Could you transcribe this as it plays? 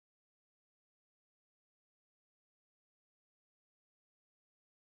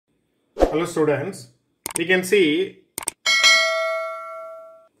Hello students, we can see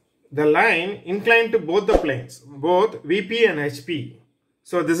the line inclined to both the planes, both VP and HP.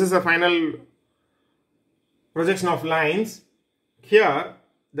 So this is the final projection of lines. Here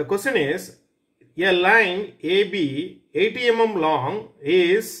the question is, a line AB 80 mm long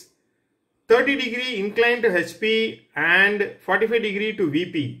is 30 degree inclined to HP and 45 degree to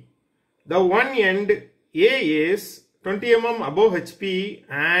VP. The one end A is 20 mm above HP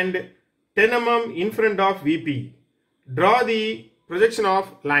and 10 mm in front of VP. Draw the projection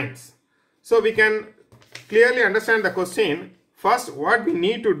of lines. So we can clearly understand the question. First, what we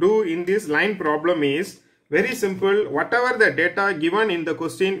need to do in this line problem is very simple. Whatever the data given in the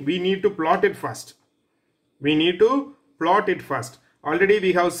question, we need to plot it first. Already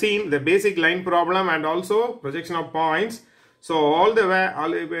we have seen the basic line problem and also projection of points. So all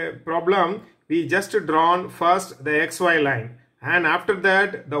the problem we just drawn first the XY line, and after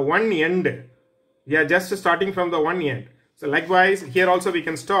that the one end. We are just starting from the one end. So likewise here also we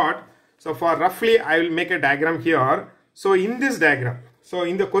can start. So for roughly I will make a diagram here. So in this diagram, so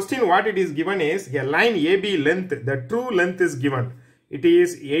in the question what it is given is a line AB length, the true length is given. It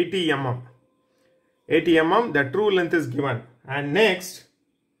is 80 mm. 80 mm, the true length is given. And next,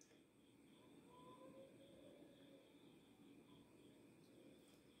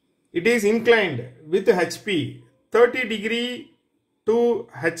 it is inclined with HP 30 degree to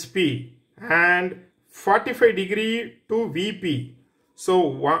HP and 45 degree to VP.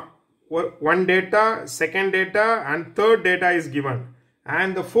 So one data, second data and third data is given.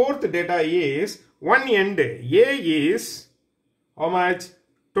 And the fourth data is one end A is how much?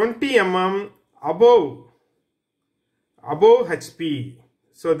 20 mm above HP.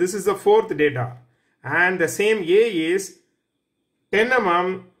 So this is the fourth data. And the same A is 10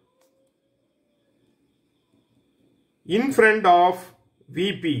 mm in front of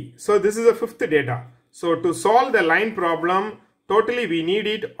VP. So this is the fifth data. So to solve the line problem, totally we need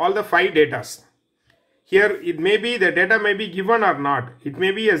it all the 5 datas. Here it may be the data may be given or not. It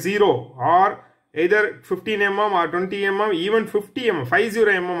may be a 0 or either 15 mm or 20 mm, even 50 mm, 50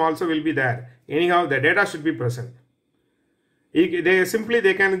 mm also will be there. Anyhow, the data should be present.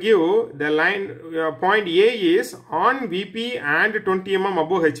 They can give the line point A is on VP and 20 mm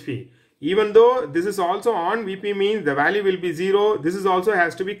above HP. Even though this is also on VP means the value will be 0, this is also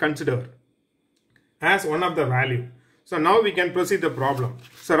has to be considered as one of the value. So now we can proceed the problem.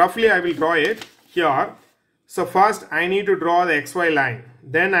 So roughly I will draw it here. So first I need to draw the XY line.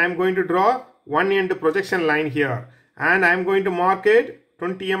 Then I am going to draw one end projection line here. And I am going to mark it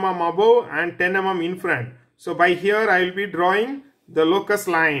 20 mm above and 10 mm in front. So by here I will be drawing the locus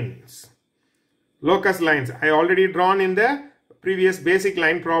lines. I already drawn in the previous basic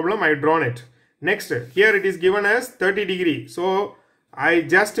line problem. I drawn it. Next, here it is given as 30 degree. So I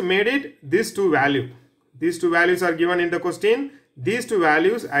just made it these two values. These two values are given in the question. These two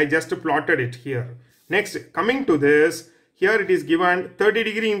values I just plotted it here. Next, coming to this, here it is given 30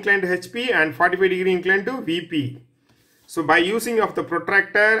 degree inclined to HP and 45 degree inclined to VP. So by using of the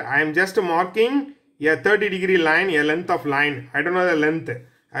protractor, I am just marking a 30 degree line, a length of line. I don't know the length.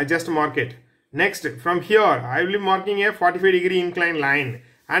 I just mark it. Next, from here, I will be marking a 45 degree inclined line.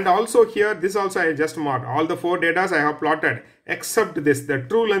 And also here, this also I just marked. All the 4 datas I have plotted, except this, the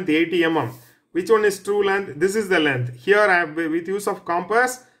true length 80 mm. Which one is true length? This is the length. Here, I have, with use of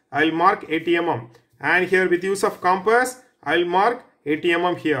compass, I will mark 80 mm. And here, with use of compass, I will mark 80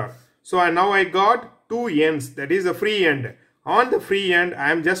 mm here. So now I got 2 ends, that is the free end. On the free end,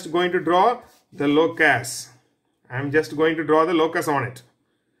 I am just going to draw the locus. I am just going to draw the locus on it.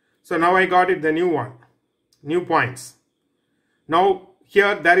 So now I got it, the new one, new points. Now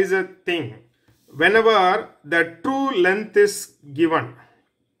here there is a thing. Whenever the true length is given,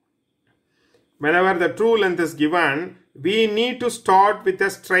 we need to start with a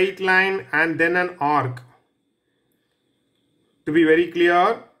straight line and then an arc. To be very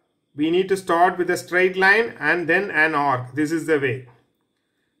clear, we need to start with a straight line and then an arc. This is the way.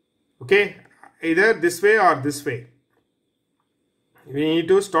 Okay, either this way or this way. We need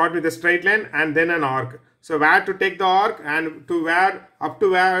to start with a straight line and then an arc. So where to take the arc and to where, up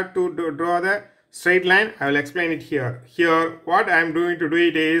to where to draw the straight line, I will explain it here. Here what I am going to do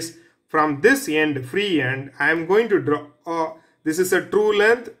it is, from this end, free end, I am going to draw, this is a true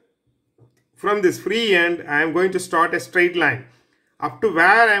length. From this free end, I am going to start a straight line. Up to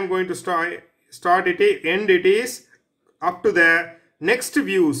where I am going to start it, end it is up to the next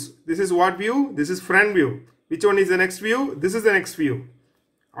views. This is what view? This is front view. Which one is the next view? This is the next view.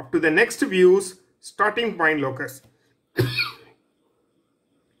 Up to the next views, starting point locus.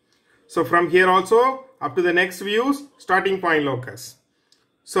 So from here also up to the next views, starting point locus.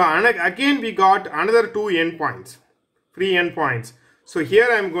 So again we got another two endpoints, free endpoints. So here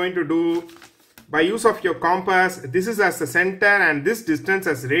I am going to do, by use of your compass, this is as the center and this distance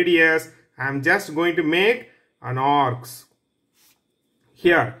as radius. I am just going to make an arcs.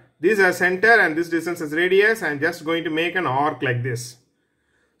 Here, this is center and this distance is radius. I am just going to make an arc like this.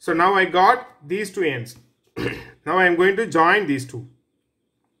 So now I got these two ends. Now I am going to join these two.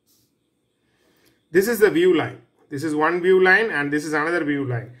 This is the view line. This is one view line and this is another view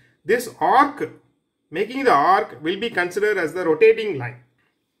line. This arc, making the arc, will be considered as the rotating line.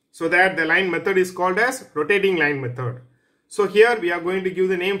 So that the line method is called as rotating line method. So here we are going to give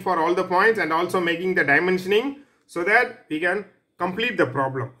the name for all the points and also making the dimensioning so that we can complete the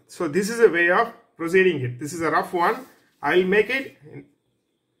problem. So this is a way of proceeding it. This is a rough one. I will make it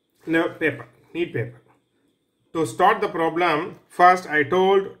in a paper, neat paper. To start the problem, first I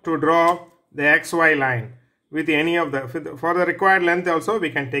told to draw the XY line with any of the, for the required length also we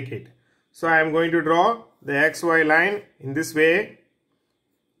can take it. So I am going to draw the XY line in this way.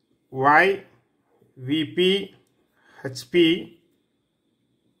 Y, VP, HP,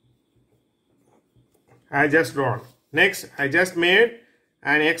 I just drawn. Next, I just made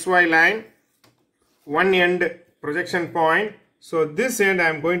an XY line, one end projection point. So this end I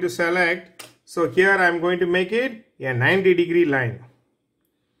am going to select. So here I am going to make it a 90-degree line.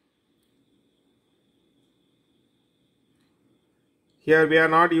 Here we are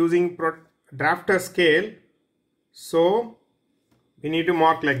not using drafter scale. So we need to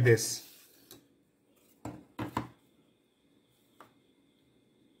mark like this.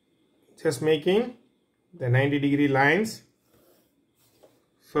 Just making the 90-degree lines.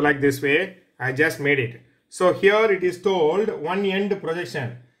 So like this way, I just made it. So here it is told one end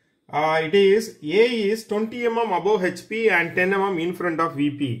projection. It is A is 20 mm above HP and 10 mm in front of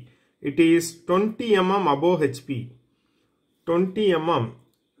VP. It is 20 mm above HP. 20 mm.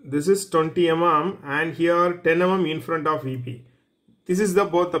 This is 20 mm and here 10 mm in front of VP. This is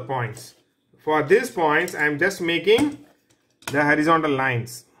both the points. For these points, I am just making the horizontal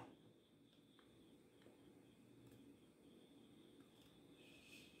lines.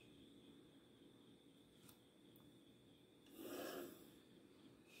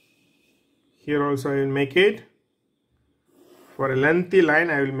 Here also I will make it. For a lengthy line,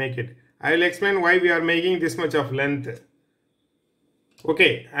 I will make it. I will explain why we are making this much of length.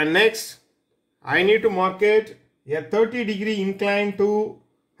 Okay, and next, I need to mark it a 30-degree incline to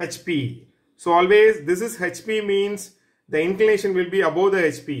HP. So always this is HP means the inclination will be above the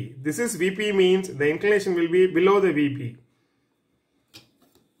HP. This is VP means the inclination will be below the VP.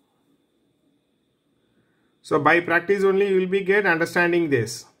 So by practice only you will be get understanding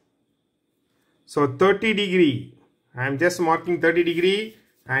this. So 30 degree, I am just marking 30 degree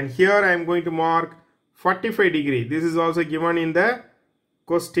and here I am going to mark 45 degree. This is also given in the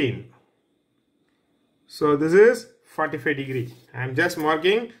question. So this is 45 degree. I am just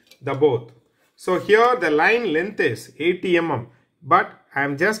marking the both. So here the line length is 80 mm, but I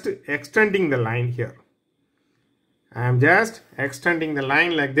am just extending the line here. I am just extending the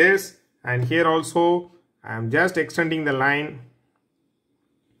line like this, and here also I am just extending the line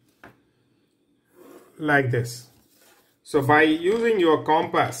like this. So by using your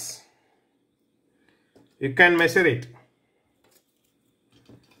compass, you can measure it.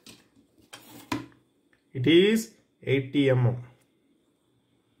 It is 80 mm.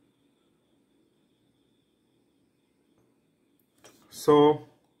 So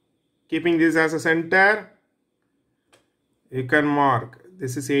keeping this as a center, you can mark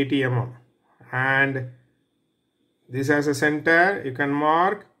this is 80 mm, and this as a center, you can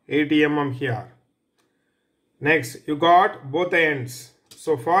mark 80 mm here. Next, you got both the ends.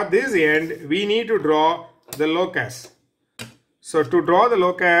 So for this end, we need to draw the locus. So to draw the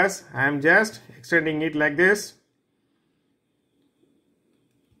locus, I am just extending it like this.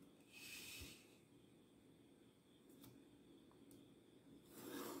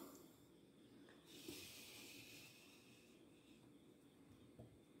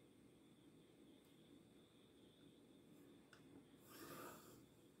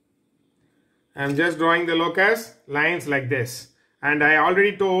 I am just drawing the locus lines like this, and I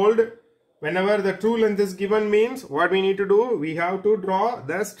already told whenever the true length is given means what we need to do, we have to draw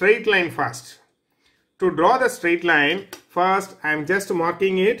the straight line first. To draw the straight line, first I am just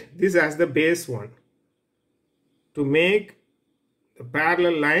marking it this as the base one. To make the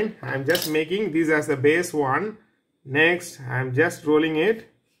parallel line, I am just making this as the base one. Next, I am just rolling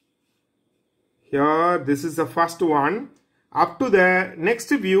it. Here, this is the first one. Up to the next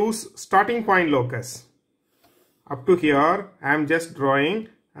view's starting point locus. Up to here, I am just drawing,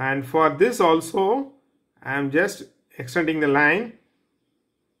 and for this also, I am just extending the line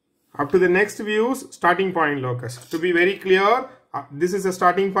Up to the next views, starting point locus. To be very clear, this is a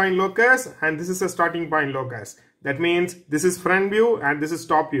starting point locus and this is a starting point locus. That means this is front view and this is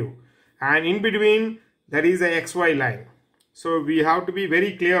top view. And in between, there is a XY line. So we have to be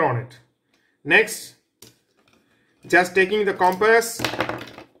very clear on it. Next, just taking the compass.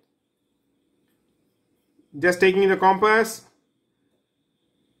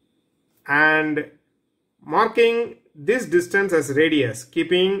 And marking this distance as radius,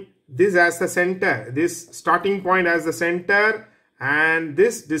 keeping this as the center, this starting point as the center and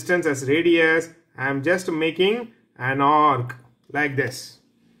this distance as radius. I am just making an arc like this.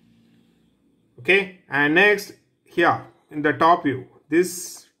 Okay, and next here in the top view,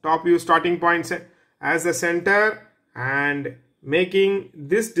 this top view starting point as the center and making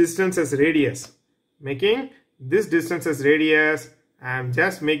this distance as radius. I am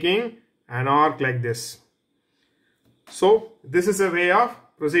just making an arc like this. So this is a way of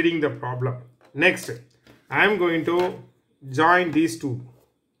proceeding the problem. Next, I am going to join these two,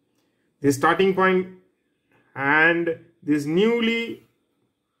 this starting point and this newly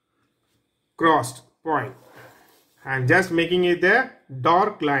crossed point. I am just making it a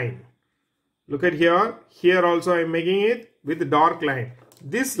dark line. Look at here. Here also I am making it with dark line.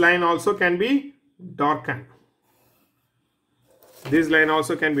 This line also can be darkened. This line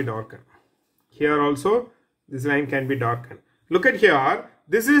also can be darkened. Here also this line can be darkened. Look at here.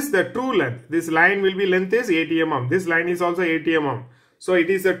 This is the true length. This line will be length is 80 mm. This line is also 80 mm. So it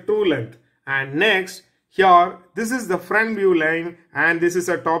is the true length. And next here, this is the front view line and this is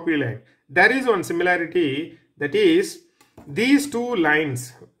a top view line. There is one similarity, that is these two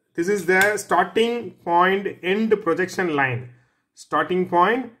lines. This is the starting point end projection line. Starting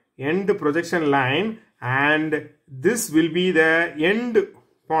point end projection line, and this will be the end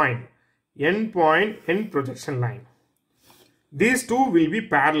point end projection line. These two will be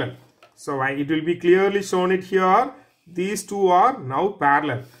parallel. So it will be clearly shown it here. These two are now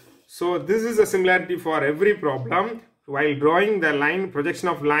parallel. So this is a similarity for every problem. While drawing the line projection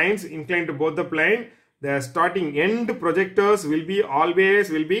of lines inclined to both the plane, the starting end projectors will be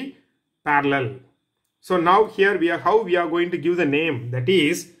always parallel. So now here how we are going to give the name. That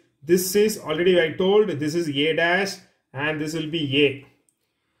is, this is already I told, this is A dash and this will be A.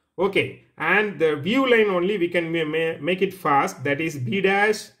 Okay, and the view line only we can make it fast, that is B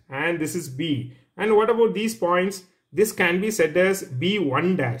dash and this is B. And what about these points? This can be said as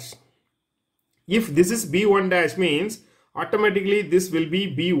B1 dash. If this is B1 dash means automatically this will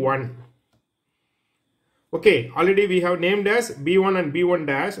be B1. Okay, already we have named as B1 and B1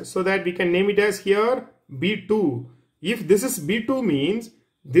 dash, so that we can name it as here B2. If this is B2 means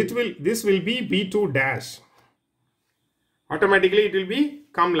this will be B2 dash. Automatically it will be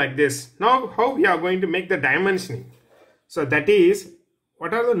come like this. Now how we are going to make the dimensioning? So that is,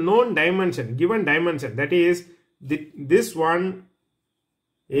 what are the known dimension, given dimension? That is, this one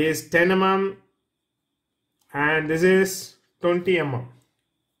is 10 mm and this is 20 mm.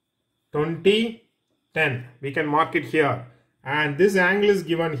 20, 10. We can mark it here. And this angle is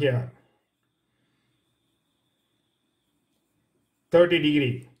given here. 30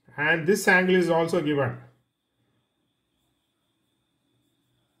 degree. And this angle is also given.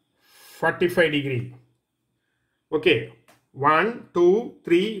 45 degree. Okay. 1, 2,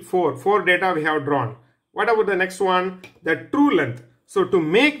 3, 4. 4 data we have drawn. What about the next one? The true length. So to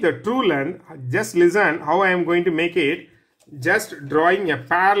make the true length, just listen how I am going to make it. Just drawing a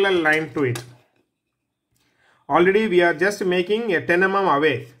parallel line to it. Already we are just making a 10 mm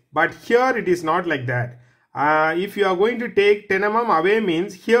away. But here it is not like that. If you are going to take 10 mm away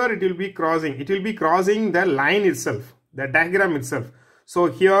means here it will be crossing. It will be crossing the line itself, the diagram itself. So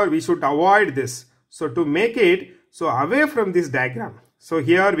here we should avoid this. So to make it so away from this diagram. So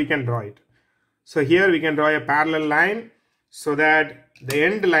here we can draw it. So here we can draw a parallel line so that the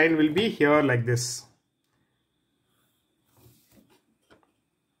end line will be here like this.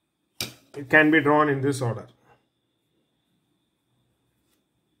 It can be drawn in this order.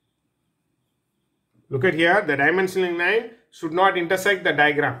 Look at here, the dimensioning line should not intersect the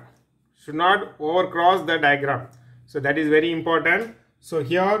diagram, should not overcross the diagram. So that is very important. So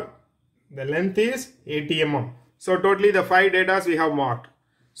here the length is 80 mm. So totally the 5 data we have marked.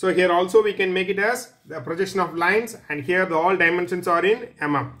 So here also we can make it as the projection of lines, and here the all dimensions are in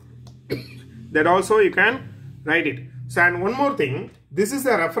mm. That also you can write it. So and one more thing, this is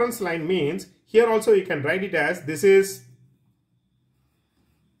the reference line means here also you can write it as this is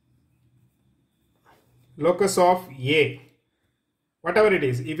locus of A. Whatever it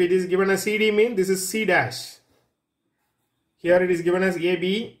is, if it is given as CD means this is C dash. Here it is given as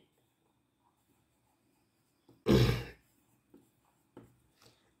AB.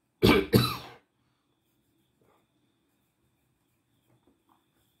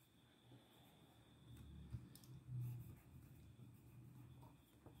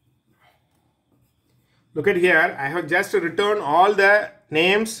 Look at here, I have just written all the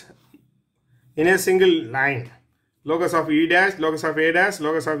names in a single line. Locus of E dash, locus of A dash,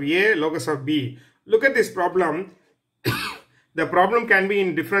 locus of A, locus of B. Look at this problem. The problem can be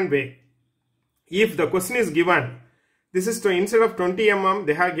in different way. If the question is given, this is to instead of 20 mm,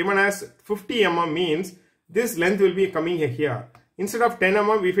 they have given us 50 mm means this length will be coming here. Instead of 10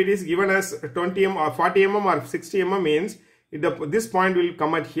 mm, if it is given as 20 mm or 40 mm or 60 mm means this point will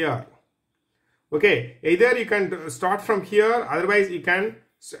come at here. Okay, either you can start from here, otherwise you can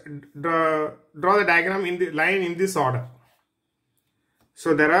draw the diagram in the line in this order.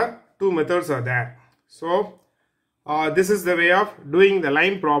 So there are two methods are there. So this is the way of doing the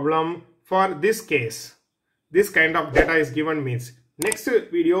line problem for this case. This kind of data is given means. Next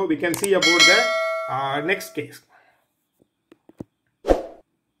video we can see about the next case.